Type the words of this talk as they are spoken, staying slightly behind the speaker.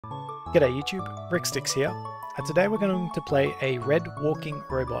G'day YouTube, Ricksticks here, and today we're going to play a red walking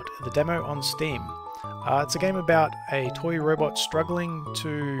robot, the demo on Steam. It's a game about a toy robot struggling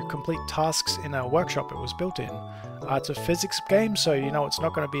to complete tasks in a workshop it was built in. It's a physics game, so you know it's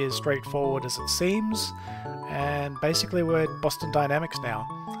not going to be as straightforward as it seems, and basically we're at Boston Dynamics now.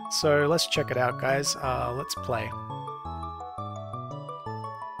 So let's check it out guys, let's play.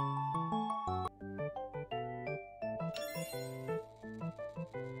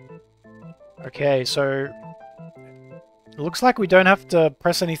 Okay, so it looks like we don't have to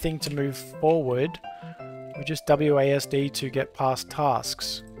press anything to move forward. We just WASD to get past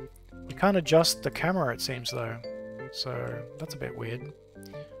tasks. We can't adjust the camera it seems though, so that's a bit weird.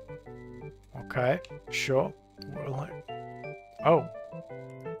 Okay, sure. Oh.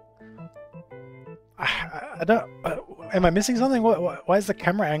 I don't... am I missing something? Why is the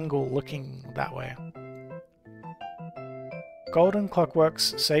camera angle looking that way? Golden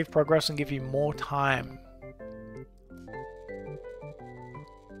clockworks save progress and give you more time.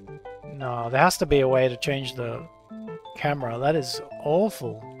 No, there has to be a way to change the camera. That is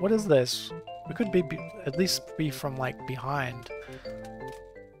awful. What is this? We could be at least be from like behind.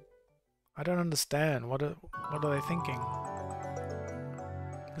 I don't understand. What are they thinking?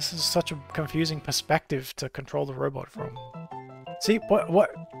 This is such a confusing perspective to control the robot from. See,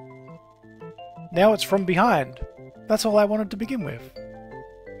 what? Now it's from behind. That's all I wanted to begin with.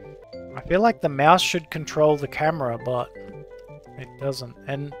 I feel like the mouse should control the camera, but it doesn't.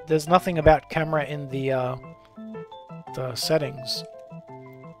 And there's nothing about camera in the settings.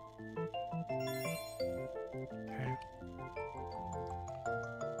 Okay.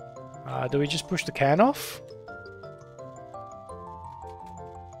 Do we just push the can off?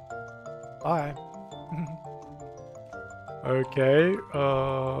 Bye. Okay,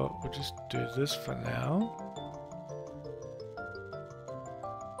 we'll just do this for now.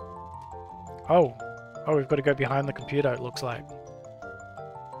 Oh, we've got to go behind the computer, it looks like.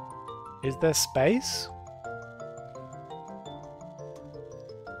 Is there space?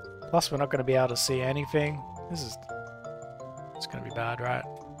 Plus, we're not going to be able to see anything. It's going to be bad, right?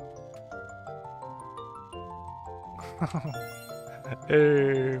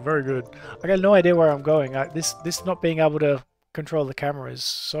 Hey, very good. I got no idea where I'm going. This not being able to control the camera is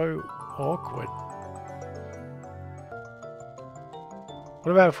so awkward.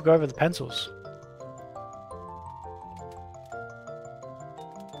 What about if we go over the pencils?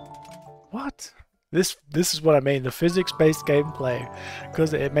 What? This is what I mean, the physics-based gameplay,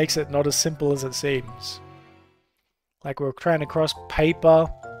 because it makes it not as simple as it seems. Like we're trying to cross paper,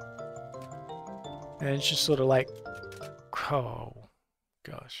 and it's just sort of like, oh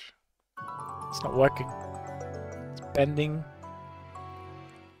gosh, it's not working. It's bending.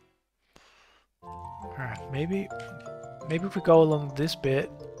 Alright, maybe if we go along this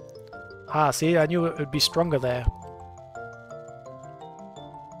bit. Ah, see, I knew it would be stronger there.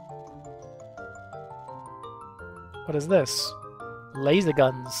 What is this? Laser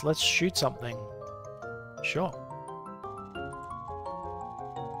guns. Let's shoot something. Sure.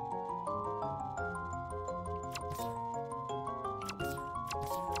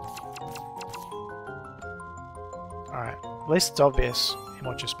 Alright. At least it's obvious in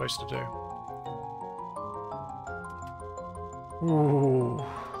what you're supposed to do. Ooh,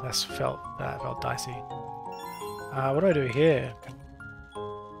 that felt dicey. What do I do here?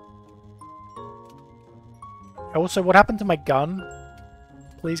 Also, what happened to my gun?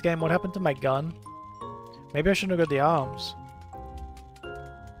 Please, game, what happened to my gun? Maybe I shouldn't have got the arms.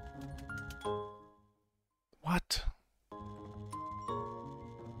 What?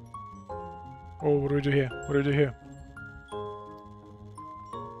 Oh, what do we do here? What do we do here?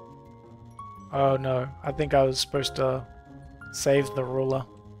 Oh no, I think I was supposed to save the ruler.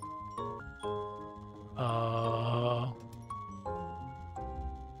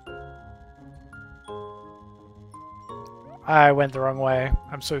 I went the wrong way.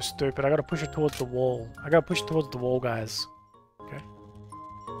 I'm so stupid. I gotta push it towards the wall. I gotta push it towards the wall, guys. Okay.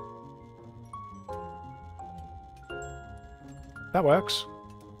 That works.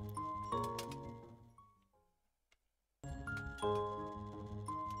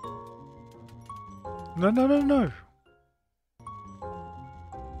 No, no, no, no.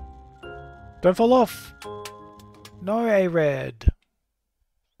 Don't fall off. No, A-Red.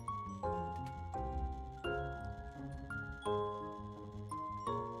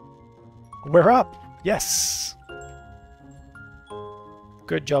 We're up! Yes!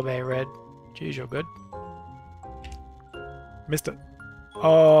 Good job, A-Red. Jeez, you're good. Missed it.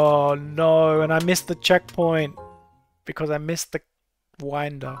 Oh, no, and I missed the checkpoint because I missed the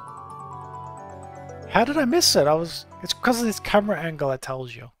winder. How did I miss it? It's because of this camera angle, it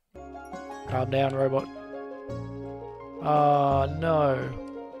tells you. Calm down, robot. Oh, no.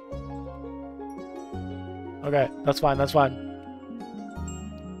 Okay, that's fine, that's fine.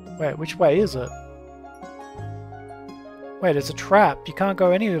 Wait, which way is it? Wait, it's a trap. You can't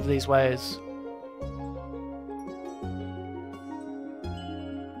go any of these ways.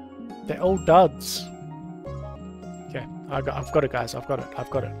 They're all duds. Okay, I've got it, guys. I've got it.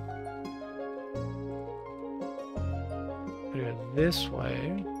 Go this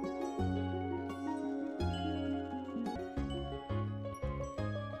way.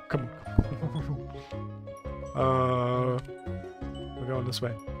 Come on. We're going this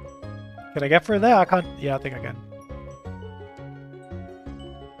way. Can I get through there? I can't. Yeah, I think I can.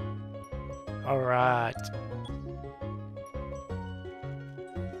 Alright.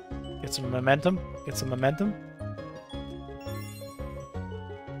 Get some momentum. Get some momentum.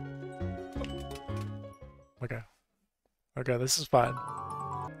 Okay. Okay, this is fine.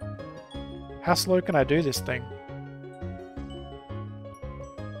 How slow can I do this thing?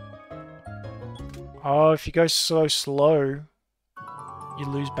 Oh, if you go so slow, you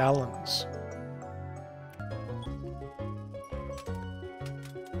lose balance.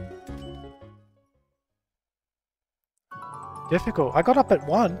 Difficult. I got up at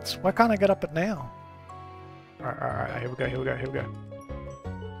once. Why can't I get up at now? Alright, here we go, here we go, here we go.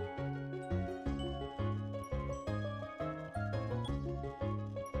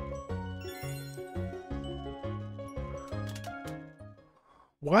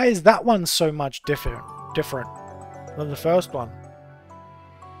 Why is that one so much different than the first one?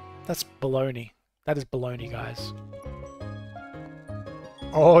 That's baloney. That is baloney, guys.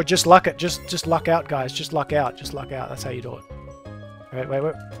 Oh, just luck it. Just luck out, guys. Just luck out. Just luck out. That's how you do it. Wait.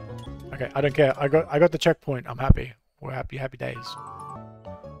 Okay, I don't care. I got the checkpoint. I'm happy. We're happy days.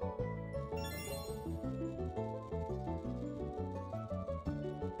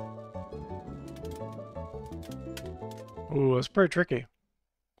 Ooh, that's pretty tricky.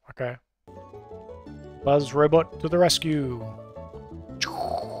 Okay. Buzz robot to the rescue.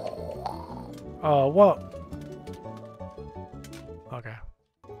 Oh, what? Okay.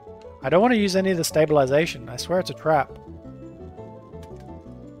 I don't want to use any of the stabilization. I swear it's a trap.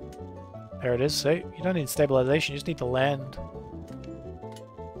 There it is. See? You don't need stabilization. You just need to land.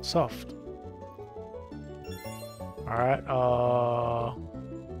 Soft. Alright,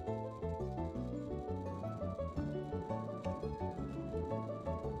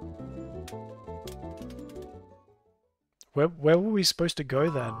 Where were we supposed to go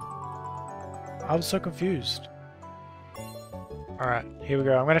then? I was so confused. Alright, here we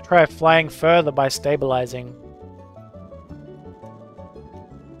go. I'm going to try flying further by stabilizing.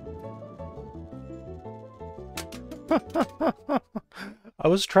 I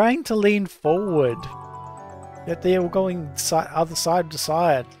was trying to lean forward, yet they were going other side to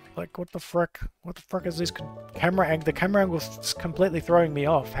side. Like, what the frick? What the frick is this camera angle? The camera angle is completely throwing me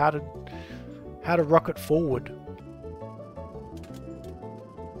off. How to rocket forward?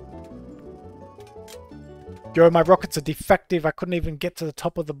 Yo, my rockets are defective. I couldn't even get to the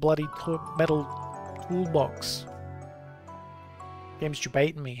top of the bloody metal toolbox. Game's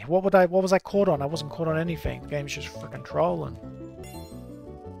debating me. What was I caught on? I wasn't caught on anything. The game's just freaking trolling.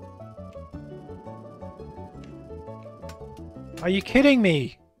 Are you kidding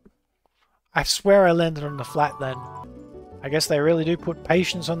me? I swear I landed on the flat then. I guess they really do put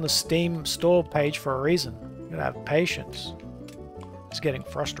patience on the Steam store page for a reason. You gotta have patience. It's getting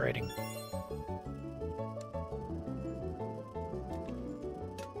frustrating.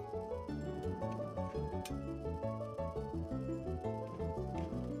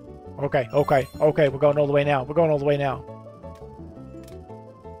 Okay, we're going all the way now. We're going all the way now.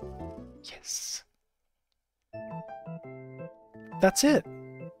 Yes. That's it.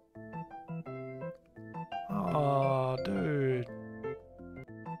 Oh, dude.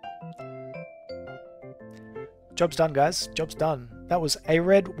 Job's done, guys. Job's done. That was A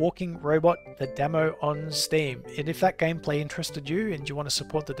Red Walking Robot, the demo on Steam. And if that gameplay interested you and you want to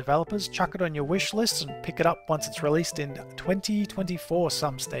support the developers, chuck it on your wish list and pick it up once it's released in 2024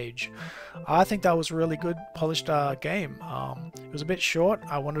 some stage. I think that was a really good, polished game. It was a bit short.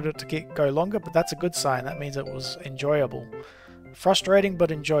 I wanted it to go longer, but that's a good sign. That means it was enjoyable. Frustrating,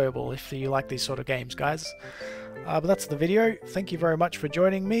 but enjoyable if you like these sort of games, guys. But that's the video. Thank you very much for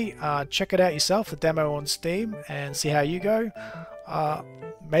joining me. Check it out yourself, the demo on Steam, and see how you go.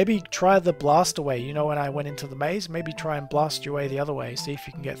 Maybe try the blast away. You know, when I went into the maze, maybe try and blast your way the other way, see if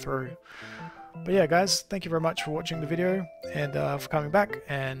you can get through. But yeah, guys, thank you very much for watching the video and for coming back.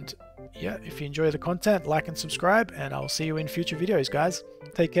 And yeah, if you enjoy the content, like and subscribe, and I'll see you in future videos, guys.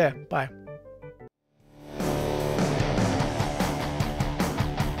 Take care. Bye.